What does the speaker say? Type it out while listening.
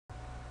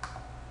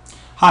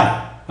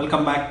Hi,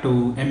 welcome back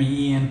to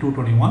MEEN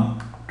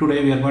 221.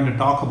 Today we are going to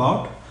talk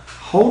about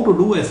how to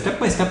do a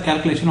step-by-step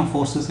calculation of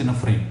forces in a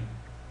frame.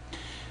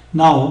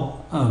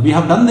 Now, we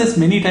have done this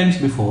many times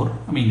before.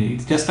 I mean,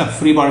 it's just a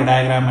free body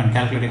diagram and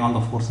calculating all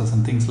the forces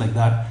and things like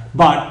that.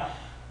 But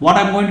what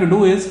I'm going to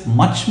do is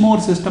much more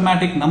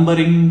systematic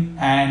numbering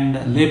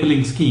and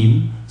labeling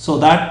scheme so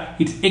that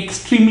it's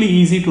extremely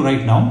easy to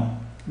write down.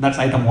 That's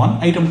item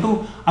 1. Item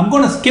 2, I'm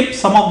going to skip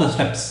some of the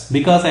steps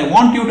because I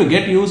want you to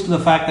get used to the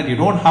fact that you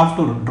don't have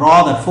to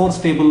draw that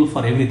force table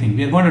for everything.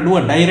 We are going to do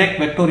a direct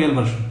vectorial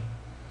version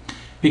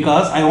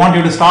because I want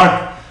you to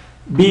start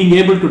being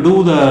able to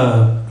do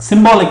the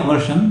symbolic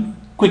version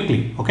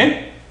quickly.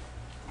 Okay,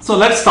 so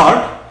let's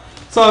start.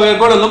 So we are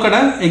going to look at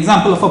an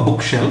example of a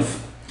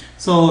bookshelf.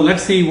 So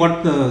let's see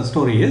what the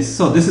story is.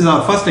 So this is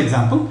our first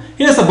example.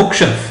 Here's a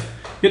bookshelf.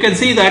 You can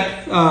see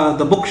that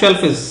the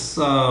bookshelf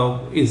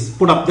is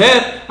put up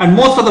there and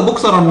most of the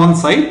books are on one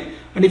side,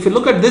 and if you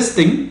look at this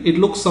thing, it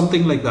looks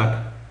something like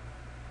that,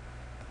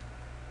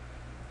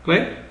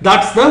 right?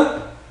 That's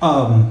the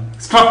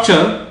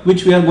structure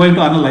which we are going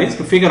to analyze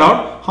to figure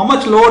out how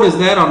much load is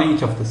there on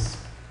each of this.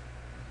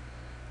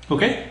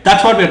 Okay,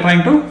 that's what we are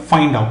trying to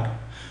find out.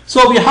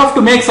 So we have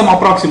to make some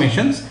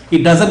approximations.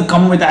 It doesn't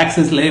come with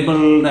axis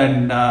labeled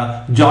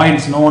and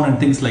joints known and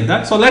things like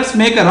that. So let's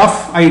make a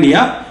rough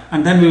idea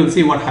and then we will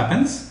see what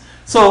happens.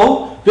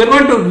 So we are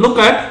going to look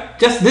at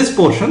just this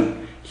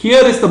portion.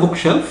 Here is the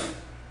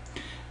bookshelf,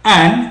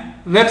 and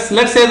let's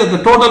say that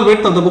the total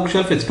width of the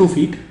bookshelf is 2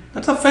 feet.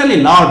 That's a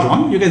fairly large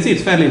one. You can see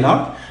it's fairly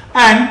large,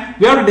 and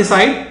we have to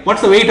decide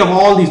what's the weight of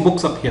all these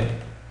books up here.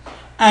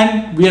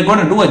 And we are going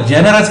to do a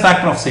generous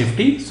factor of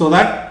safety so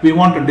that we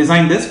want to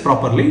design this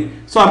properly.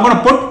 So I'm going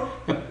to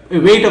put a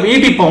weight of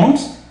 80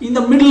 pounds in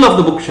the middle of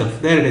the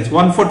bookshelf. There it is,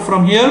 1 foot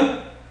from here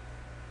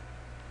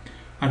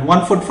and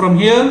 1 foot from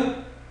here,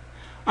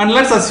 and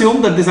let's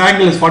assume that this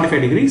angle is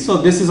 45 degrees, so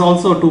this is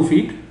also 2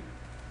 feet,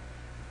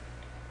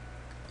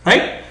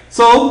 right?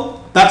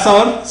 So that's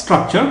our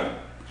structure.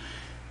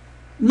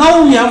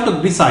 Now we have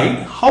to decide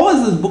how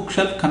is this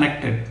bookshelf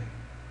connected.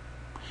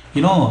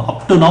 You know,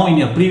 up to now in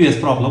your previous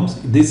problems,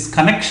 these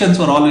connections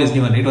were always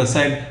given. It was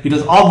said, it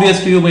was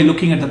obvious to you by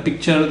looking at the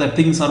picture that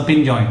things are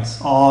pin joints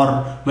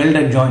or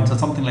welded joints or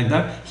something like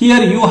that.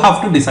 Here you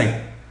have to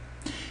decide.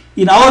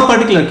 In our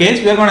particular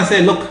case, we are going to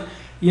say, look,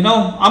 you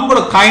know, I'm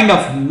going to kind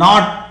of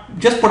not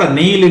just put a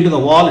nail into the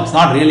wall. It's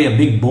not really a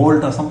big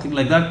bolt or something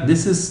like that.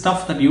 This is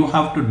stuff that you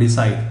have to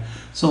decide.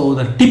 So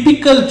the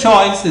typical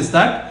choice is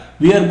that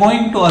we are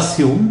going to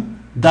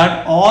assume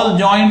that all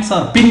joints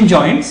are pin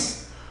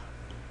joints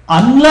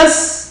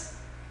unless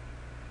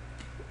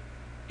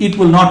it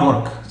will not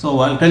work. So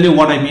I'll tell you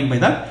what I mean by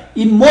that.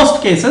 In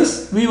most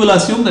cases, we will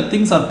assume that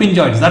things are pin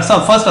joints. That's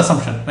our first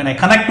assumption. When I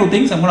connect two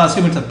things, I'm going to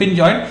assume it's a pin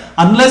joint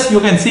unless you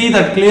can see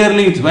that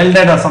clearly it's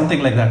welded or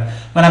something like that.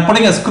 When I'm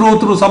putting a screw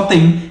through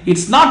something,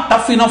 it's not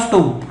tough enough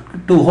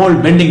to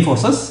hold bending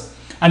forces,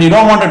 and you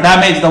don't want to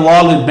damage the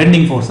wall with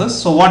bending forces.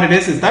 So what it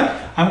is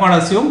that I'm going to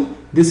assume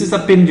this is a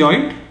pin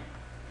joint,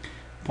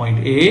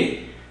 point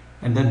A,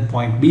 and then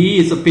point B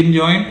is a pin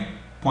joint,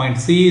 point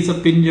C is a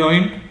pin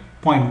joint,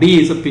 point D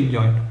is a pin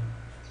joint.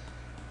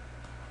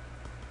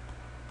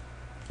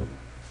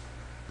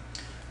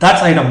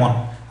 That's item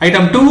 1.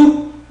 Item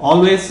 2,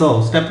 always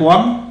so. Step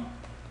 1,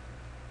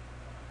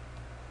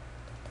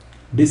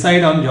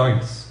 decide on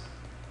joints.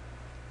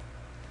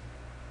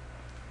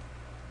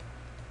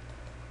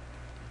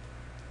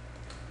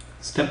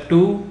 Step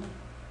 2,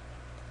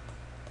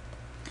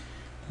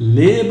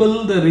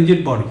 label the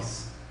rigid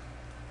bodies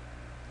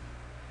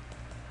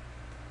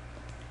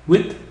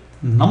with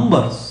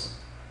numbers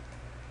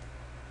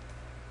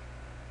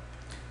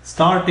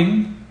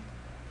starting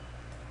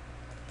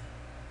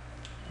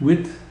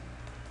with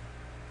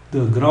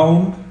the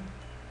ground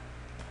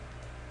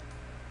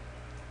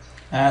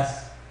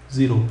as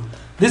 0.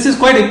 This is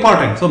quite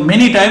important. So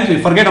many times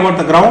we forget about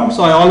the ground.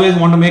 So I always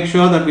want to make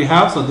sure that we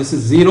have. So this is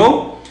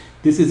 0.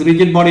 This is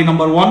rigid body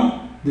number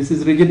 1. This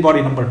is rigid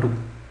body number 2.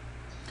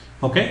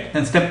 Okay.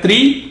 Then step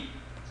 3.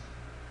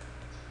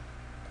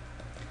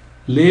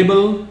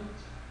 Label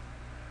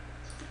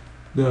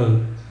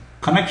the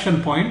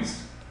connection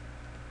points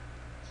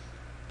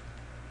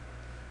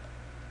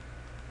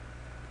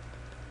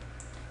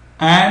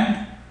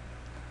and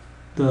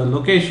the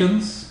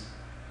locations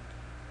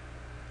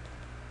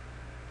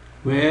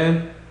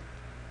where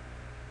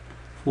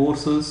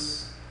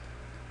forces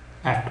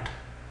act.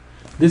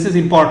 This is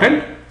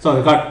important. So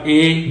we got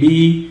A,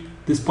 B,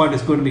 this point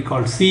is going to be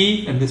called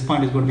C, and this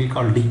point is going to be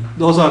called D.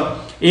 Those are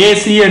A,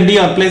 C and D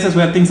are places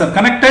where things are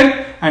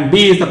connected, and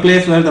B is the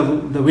place where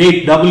the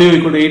weight W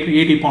equal to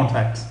 80 pounds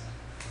acts.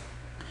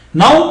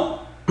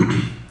 Now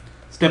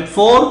step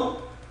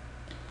 4,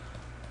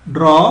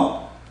 draw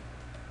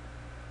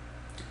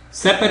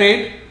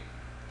separate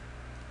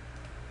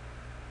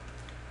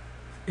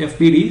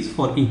FBDs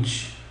for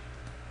each.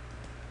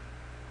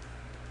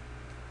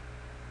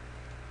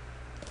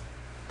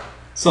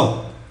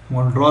 So I'm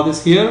going to draw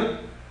this here.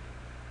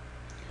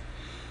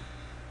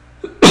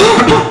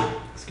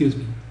 Excuse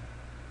me.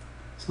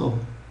 So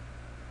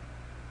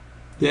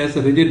there's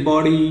a rigid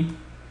body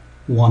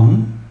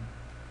 1,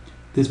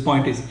 this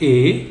point is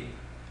A,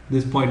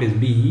 this point is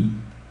B,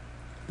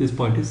 this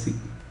point is C.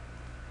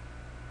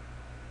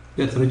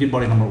 That's rigid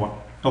body number 1.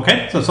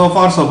 Okay, so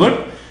far so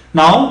good.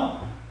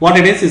 Now what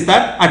it is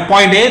that at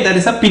point A there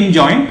is a pin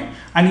joint,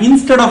 and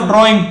instead of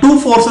drawing two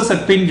forces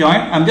at pin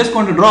joint, I'm just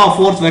going to draw a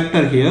force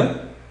vector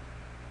here,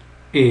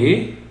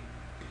 A,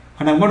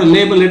 and I'm going to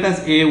label it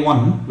as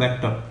A1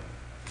 vector.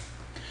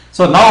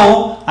 So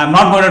now I'm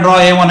not going to draw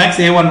A1x,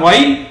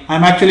 A1y,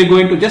 I'm actually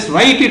going to just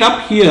write it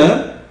up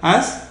here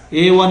as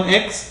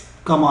A1x,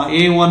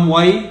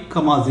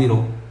 A1y,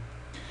 0.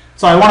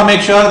 So I want to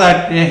make sure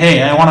that,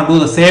 hey, I want to do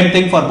the same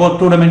thing for both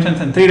 2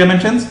 dimensions and 3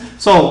 dimensions.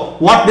 So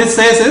what this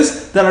says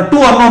is there are two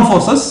unknown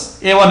forces,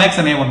 A1x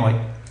and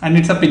A1y, and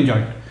it's a pin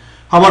joint.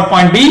 How about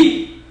point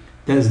B?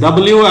 There is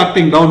W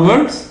acting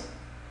downwards,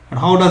 and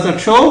how does that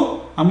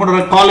show? I'm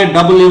going to call it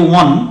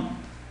W1,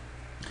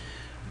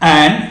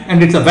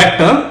 and it's a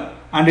vector,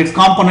 and its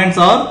components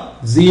are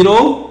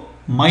 0,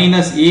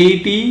 minus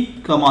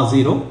 80,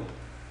 0.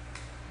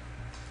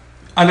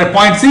 And at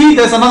point C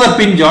there's another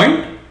pin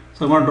joint.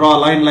 So I'm going to draw a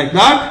line like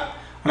that,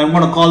 and I'm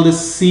going to call this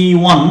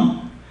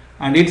C1,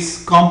 and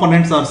its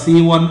components are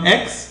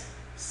C1x,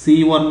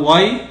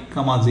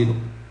 C1y, 0.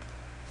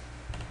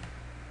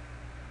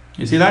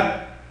 You see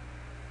that?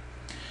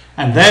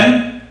 And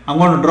then I'm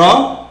going to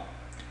draw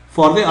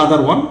for the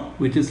other one,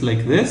 which is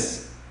like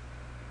this.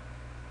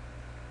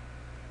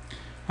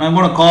 I'm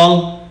going to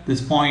call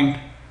this point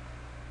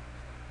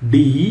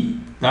D,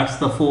 that's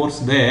the force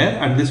there,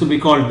 and this will be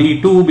called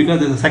D2 because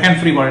there's a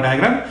second free body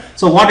diagram.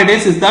 So what it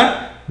is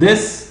that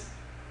this,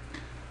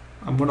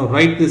 I'm going to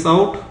write this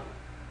out.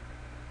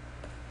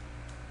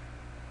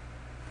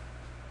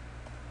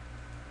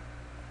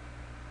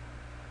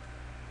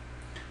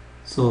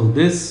 So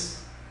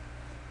this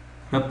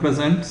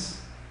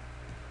represents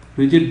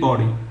rigid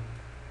body.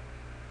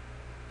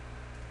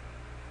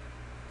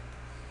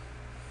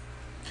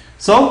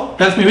 So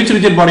tells me which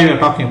rigid body we are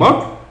talking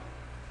about.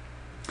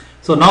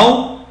 So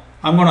now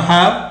I'm going to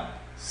have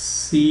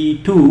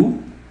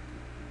C2.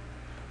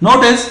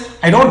 Notice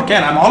I don't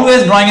care, I'm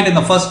always drawing it in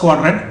the first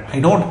quadrant. I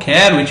don't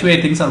care which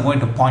way things are going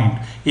to point.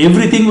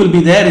 Everything will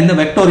be there in the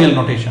vectorial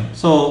notation.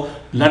 So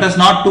let us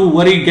not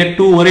get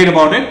too worried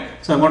about it.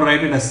 So I'm going to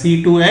write it as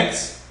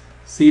C2x,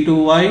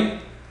 C2y,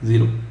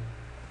 0.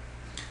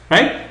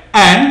 Right?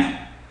 And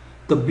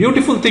the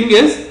beautiful thing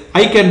is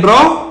I can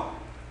draw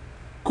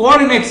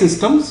coordinate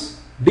systems,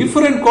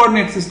 different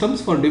coordinate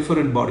systems for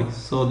different bodies.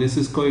 So this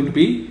is going to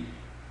be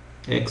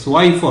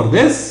xy for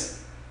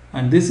this,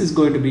 and this is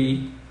going to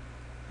be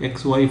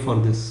xy for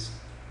this.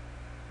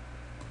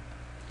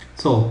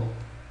 So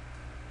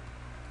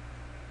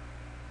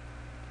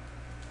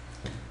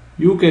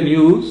you can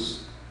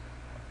use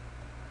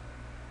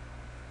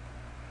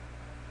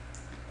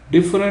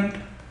different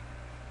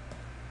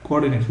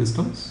coordinate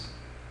systems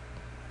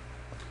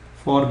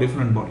for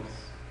different bodies.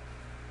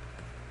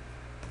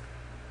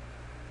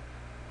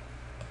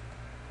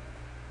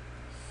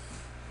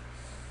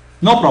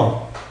 No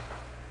problem.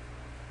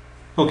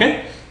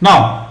 Okay.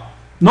 Now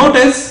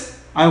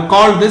notice I have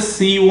called this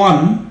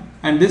C1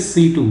 and this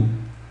C2.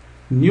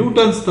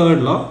 Newton's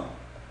third law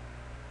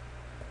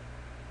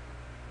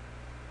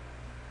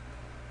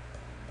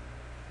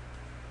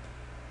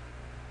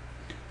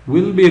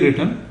will be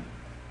written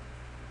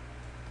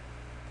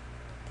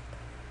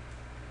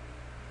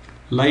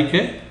like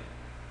a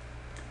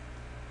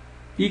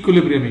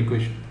equilibrium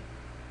equation.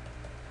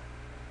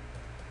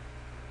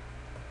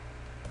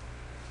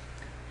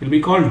 It will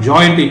be called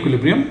joint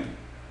equilibrium.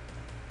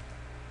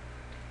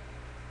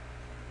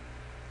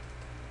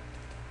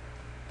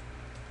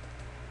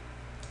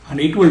 And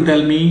it will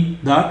tell me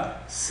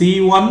that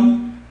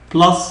C1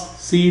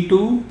 plus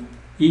C2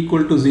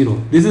 equal to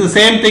 0. This is the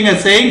same thing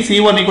as saying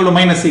C1 equal to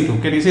minus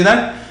C2. Can you see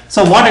that?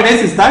 So what it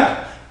is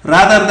that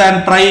rather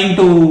than trying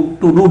to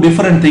do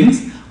different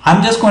things,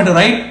 I'm just going to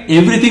write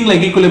everything like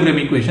equilibrium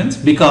equations,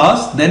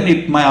 because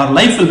then our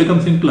life will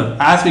become simpler.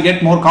 As we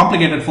get more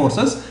complicated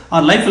forces,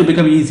 our life will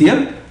become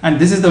easier, and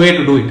this is the way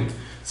to do it.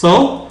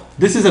 So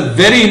this is a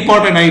very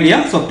important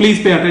idea, so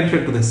please pay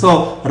attention to this.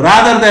 So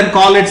rather than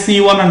call it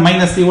C1 and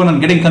minus C1 and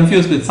getting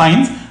confused with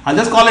signs, I'll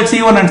just call it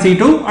C1 and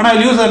C2, and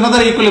I'll use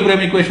another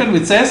equilibrium equation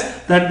which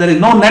says that there is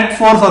no net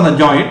force on the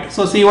joint,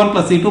 so C1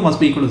 plus C2 must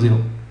be equal to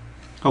 0.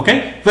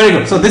 Okay, very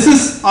good. So this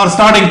is our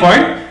starting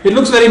point. It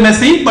looks very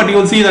messy, but you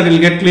will see that it will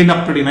get cleaned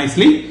up pretty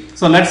nicely.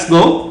 So let's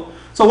go.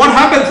 So what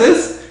happens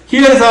is,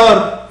 here is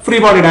our free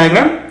body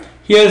diagram.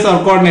 Here is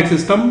our coordinate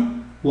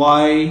system,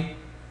 y,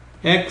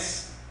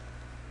 x,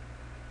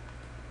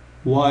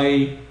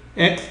 y,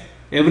 x.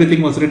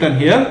 Everything was written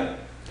here,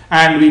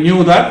 and we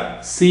knew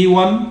that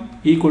C1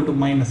 equal to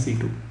minus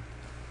C2.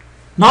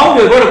 Now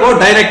we are going to go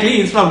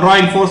directly, instead of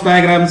drawing force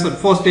diagrams and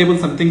force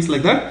tables and things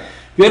like that,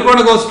 we are going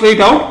to go straight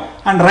out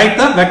and write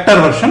the vector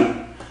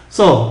version.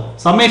 So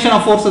summation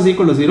of forces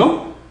equal to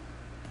 0.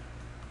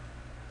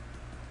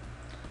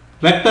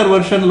 Vector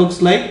version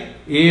looks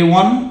like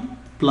A1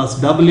 plus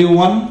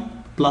W1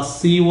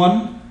 plus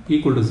C1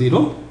 equal to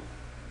 0.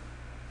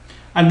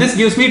 and this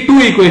gives me two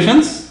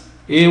equations,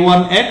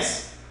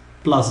 a1x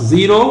plus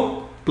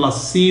 0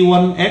 plus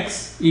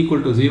c1x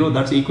equal to 0.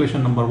 That's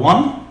equation number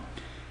 1.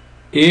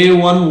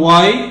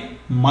 a1y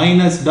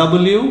minus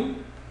w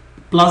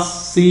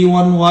plus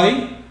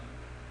c1y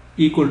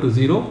equal to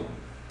 0.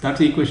 That's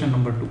equation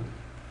number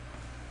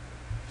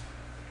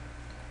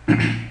 2.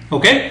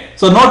 Okay,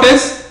 so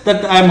notice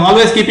that I am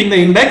always keeping the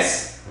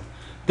index.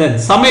 Then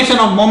summation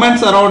of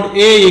moments around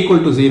A equal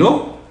to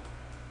 0.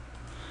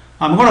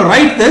 I am going to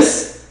write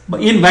this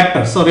in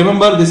vectors. So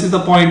remember, this is the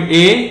point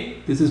A,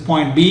 this is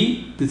point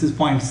B, this is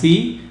point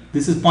C,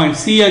 this is point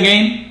C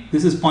again,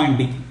 this is point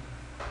D.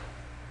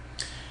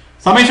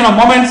 Summation of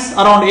moments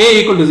around A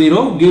equal to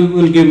 0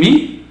 will give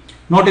me,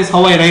 notice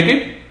how I write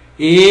it,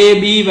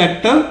 AB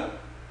vector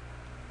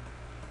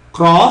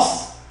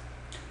cross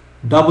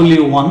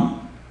W1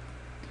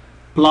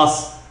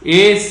 plus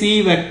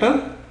AC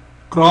vector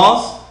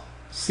cross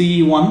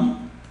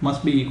C1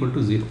 must be equal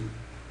to 0.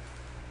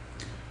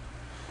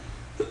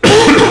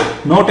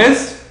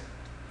 Notice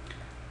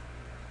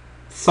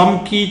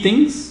some key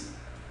things.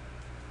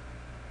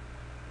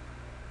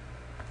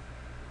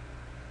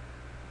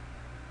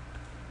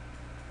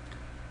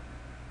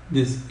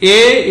 This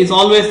A is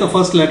always the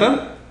first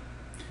letter.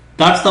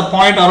 That's the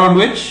point around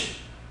which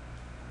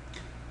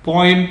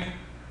point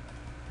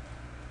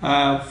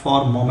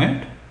for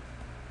moment.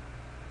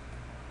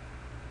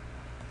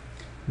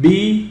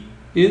 B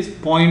is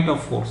point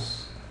of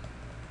force.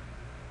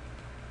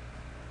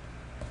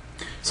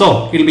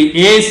 So it will be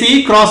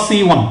AC cross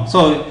C1.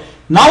 So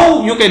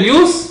now you can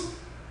use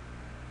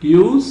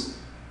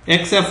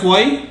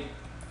xfy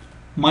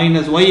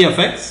minus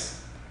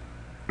yfx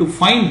to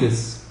find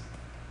this.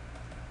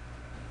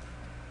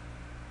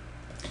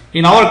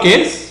 In our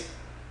case,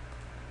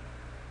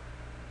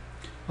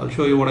 I'll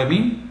show you what I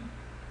mean.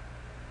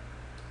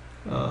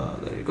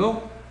 There you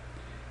go.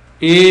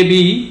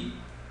 AB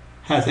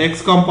has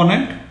x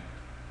component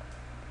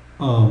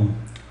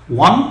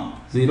 1,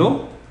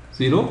 0,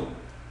 0,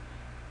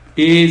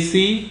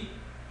 AC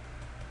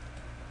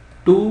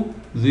 2,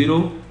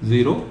 0,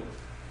 0.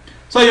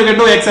 So you can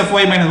do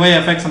xfy minus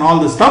yfx and all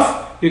this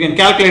stuff. You can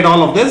calculate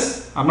all of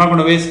this. I'm not going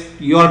to waste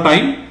your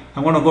time.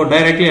 I'm going to go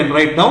directly and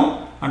write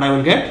down, and I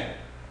will get,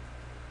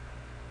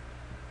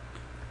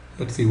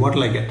 let's see, what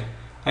will I get?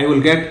 I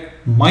will get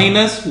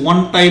minus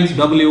 1 times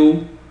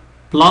w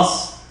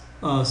plus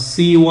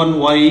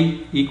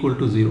c1y equal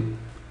to 0.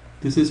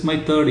 This is my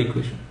third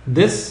equation.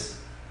 This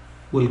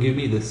will give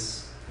me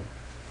this.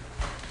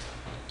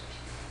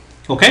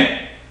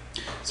 Okay,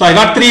 so I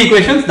got 3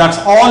 equations. That's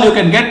all you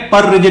can get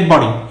per rigid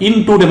body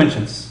in 2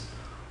 dimensions.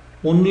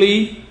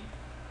 Only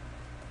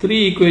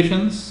 3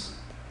 equations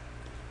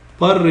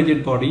per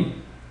rigid body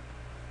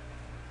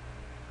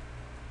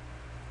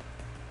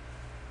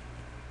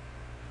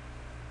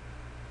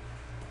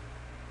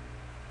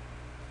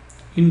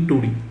in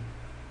 2D.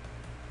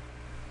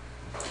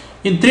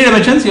 In 3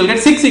 dimensions, you will get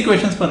 6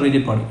 equations per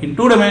rigid body. In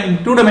 2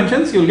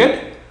 dimensions, you will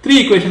get 3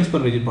 equations per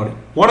rigid body.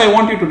 What I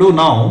want you to do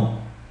now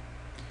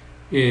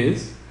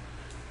is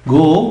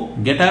go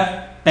get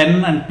a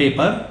pen and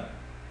paper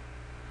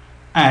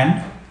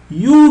and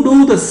you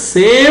do the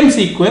same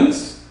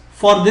sequence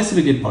for this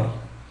rigid body.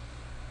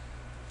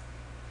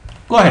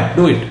 Go ahead,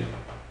 do it.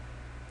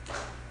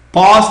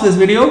 Pause this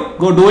video,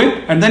 go do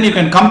it, and then you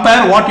can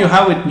compare what you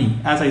have with me.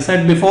 As I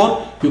said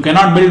before, you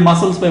cannot build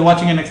muscles by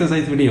watching an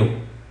exercise video.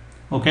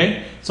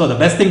 Okay, so the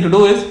best thing to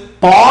do is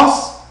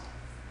pause,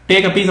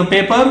 take a piece of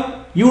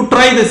paper, you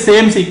try the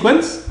same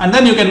sequence, and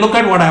then you can look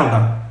at what I have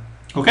done.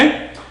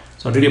 Okay,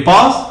 so did you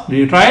pause? Did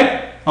you try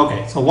it?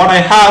 Okay, so what I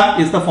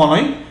have is the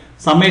following.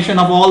 Summation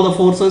of all the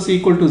forces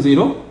equal to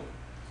 0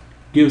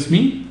 gives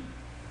me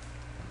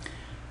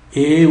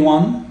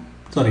D1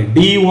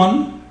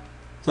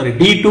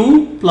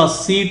 D2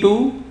 plus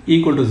C2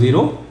 equal to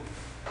 0.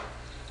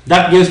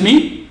 That gives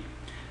me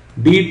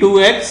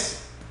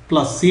D2x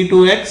plus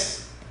C2x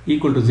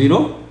equal to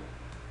 0,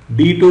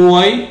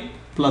 D2y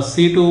plus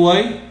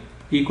C2y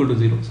equal to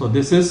 0. So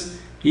this is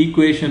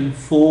equation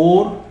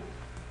 4,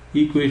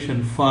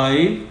 equation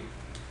 5.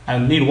 I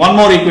will need one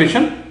more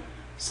equation.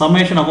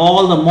 Summation of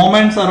all the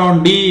moments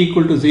around D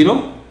equal to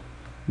 0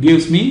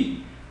 gives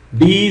me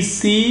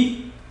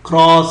DC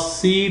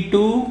cross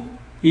C2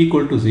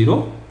 equal to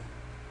 0.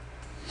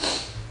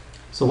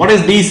 So what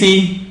is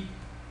DC?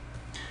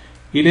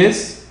 It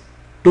is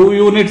 2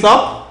 units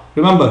up.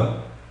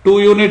 Remember,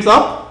 2 units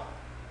up,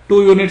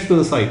 2 units to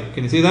the side.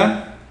 Can you see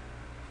that?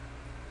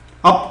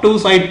 Up to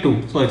side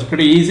 2. So it's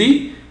pretty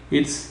easy.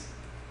 It's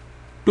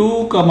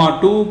 2,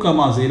 2,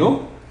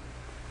 0.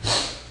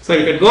 So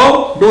you can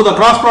go do the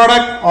cross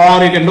product,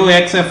 or you can do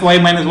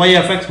xfy minus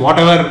yfx,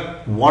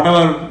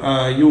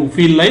 whatever you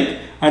feel like,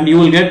 and you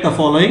will get the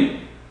following: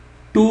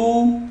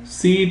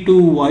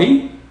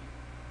 2c2y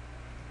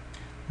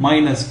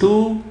minus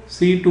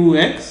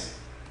 2c2x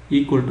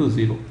equal to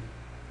 0.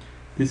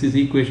 This is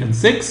equation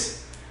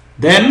 6.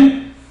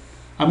 Then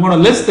I'm going to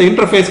list the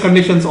interface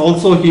conditions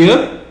also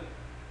here,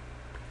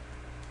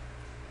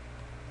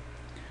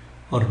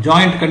 or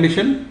joint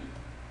condition.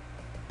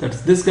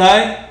 That's this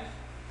guy,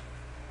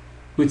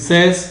 which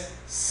says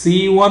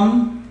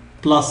C1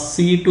 plus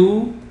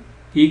C2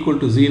 equal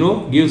to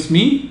 0 gives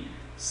me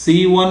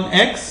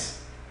C1x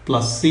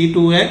plus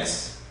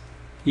C2x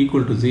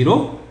equal to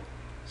 0,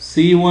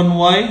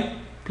 C1y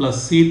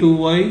plus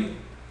C2y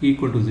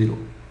equal to 0.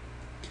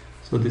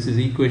 So this is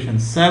equation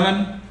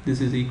 7, this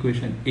is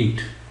equation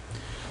 8.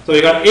 So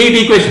we got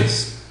 8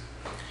 equations.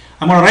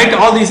 I'm going to write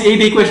all these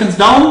 8 equations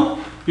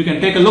down. You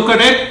can take a look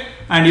at it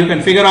and you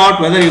can figure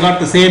out whether you got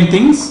the same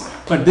things.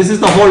 But this is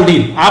the whole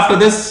deal. After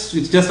this,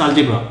 it's just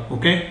algebra.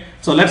 Okay.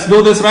 So let's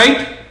do this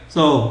right.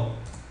 So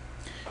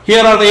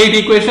here are the 8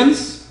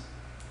 equations.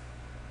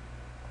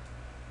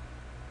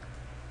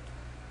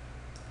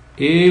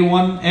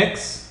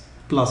 A1x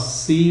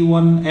plus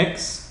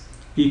C1x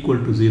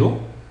equal to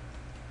 0.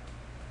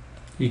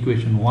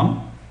 Equation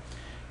 1.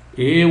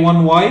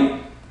 A1y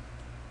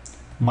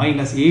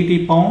minus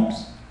 80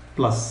 pounds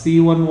plus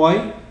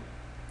C1y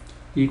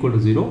equal to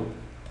 0.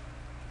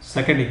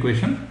 Second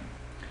equation.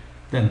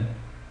 Then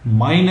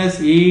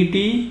minus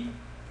 80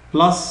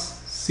 plus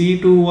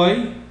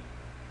C2y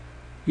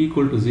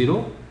equal to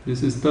 0.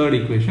 This is third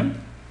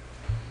equation.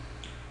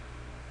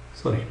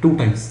 Sorry, 2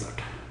 times that.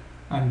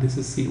 And this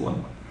is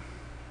C1.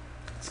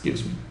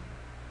 Excuse me.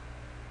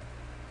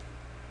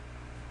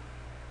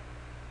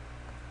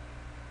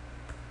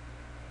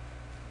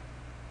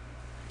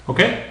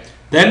 Okay.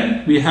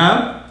 Then we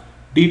have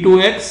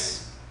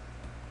d2x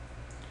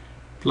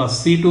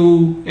plus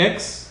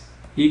c2x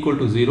equal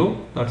to 0.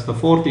 That's the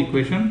fourth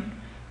equation.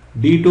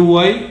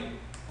 d2y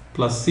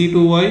plus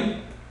c2y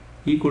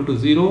equal to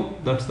 0.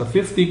 That's the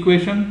fifth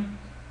equation.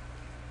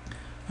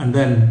 And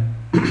then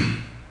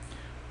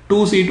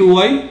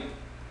 2c2y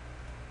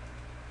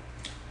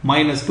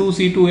minus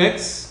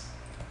 2c2x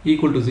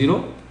equal to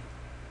 0.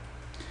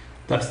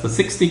 That's the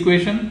sixth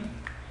equation.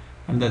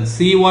 And then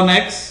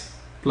c1x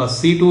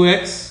plus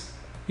c2x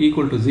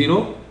equal to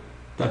 0.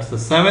 That's the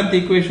seventh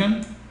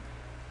equation.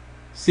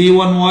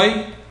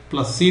 c1y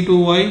plus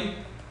c2y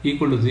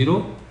equal to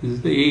 0. This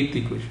is the eighth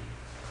equation.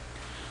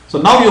 So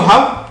now you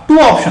have two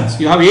options.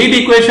 You have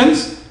 8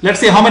 equations. Let's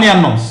see how many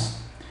unknowns.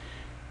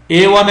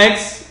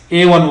 a1x,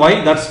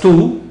 a1y, that's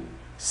 2.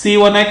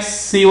 c1x,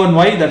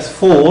 c1y, that's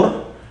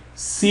 4.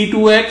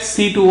 c2x,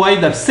 c2y,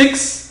 that's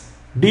 6.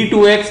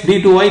 d2x,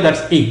 d2y,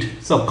 that's 8.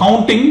 So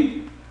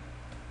counting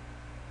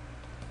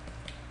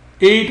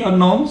 8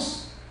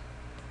 unknowns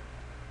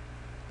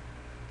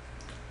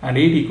and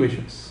 8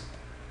 equations.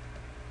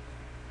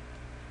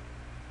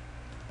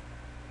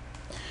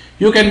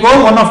 You can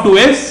go one of two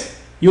ways.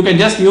 You can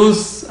just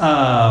use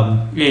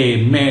a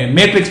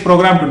matrix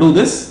program to do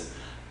this.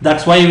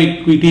 That's why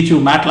we teach you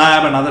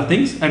MATLAB and other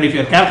things. And if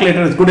your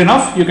calculator is good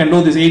enough, you can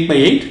do this 8 by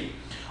 8.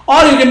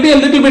 Or you can be a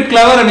little bit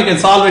clever and you can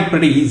solve it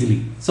pretty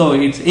easily. So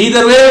it's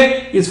either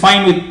way is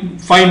fine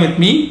with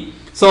me.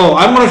 So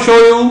I'm going to show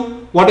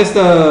you what's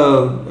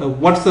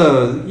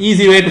the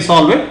easy way to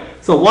solve it.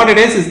 So what it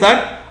is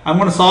that I'm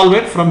going to solve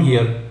it from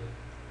here.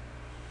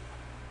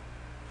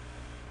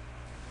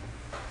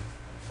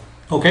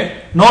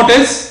 Okay.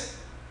 Notice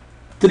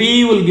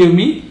 3 will give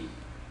me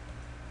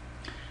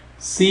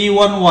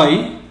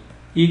C1y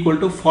equal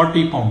to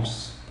 40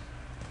 pounds.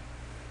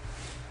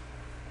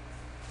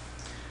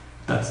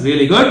 That's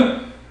really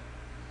good.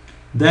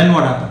 Then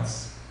what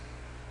happens?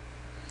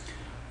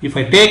 If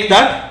I take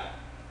that,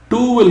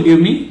 2 will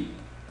give me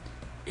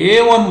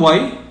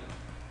A1y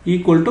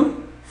equal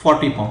to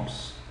 40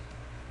 pounds.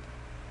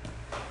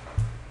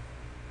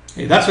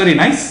 Okay, that's very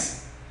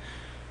nice.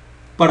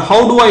 But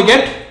how do I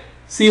get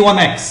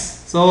C1x?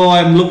 So I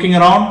am looking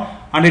around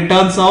and it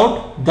turns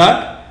out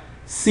that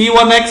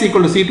C1x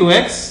equal to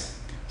C2x.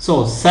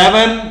 So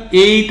 7,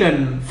 8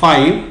 and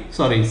 5,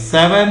 sorry, 6,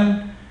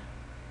 7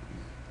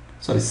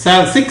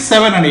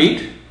 and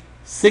 8,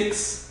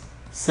 6,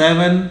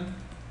 7,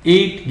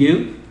 8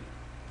 give.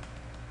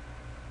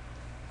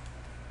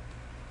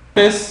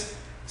 This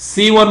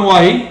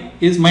C1y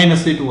is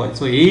minus C2y.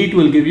 So 8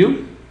 will give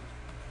you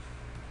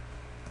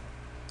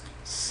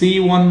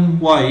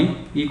C1y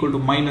equal to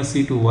minus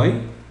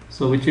C2y.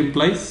 So which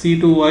implies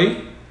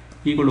C2y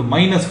equal to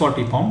minus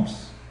 40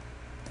 pounds.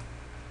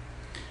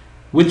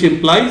 Which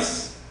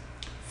implies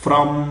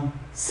from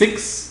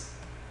 6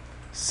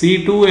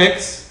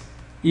 C2x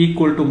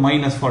equal to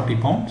minus 40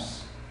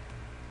 pounds.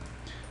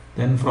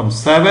 Then from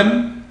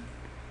 7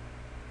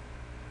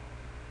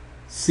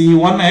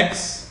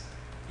 C1x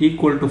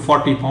equal to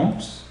 40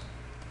 pounds,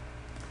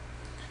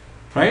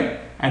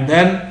 right? And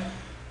then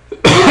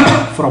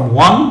from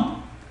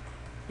 1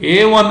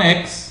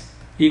 A1x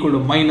equal to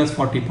minus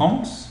 40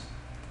 pounds,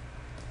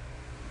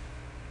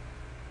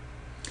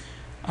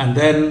 and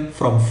then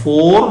from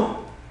 4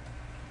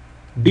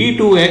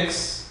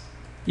 D2x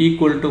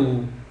equal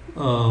to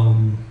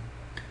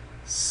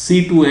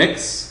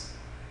C2x,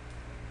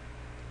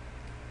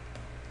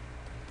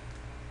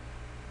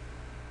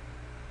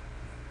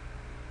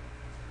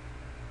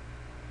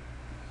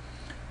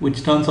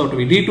 which turns out to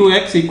be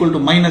D2x equal to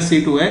minus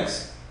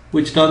C2x,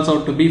 which turns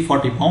out to be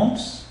 40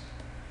 pounds.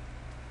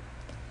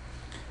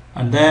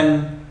 And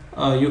then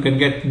you can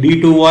get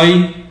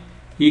D2y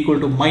equal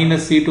to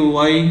minus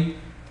C2y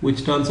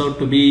which turns out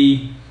to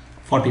be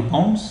 40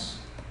 pounds.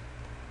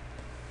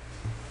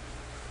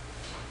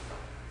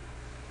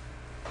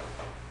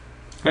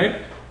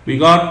 Right? We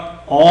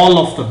got all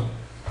of them.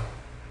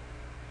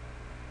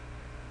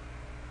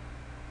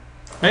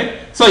 Right?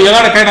 So you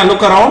got to kind of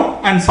look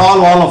around and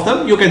solve all of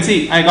them. You can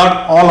see I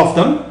got all of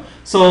them.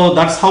 So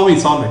that's how we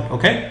solve it.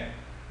 Okay.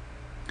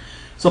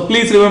 So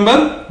please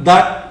remember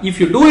that if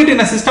you do it in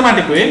a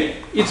systematic way,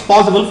 it's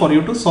possible for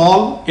you to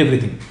solve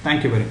everything.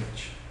 Thank you very much.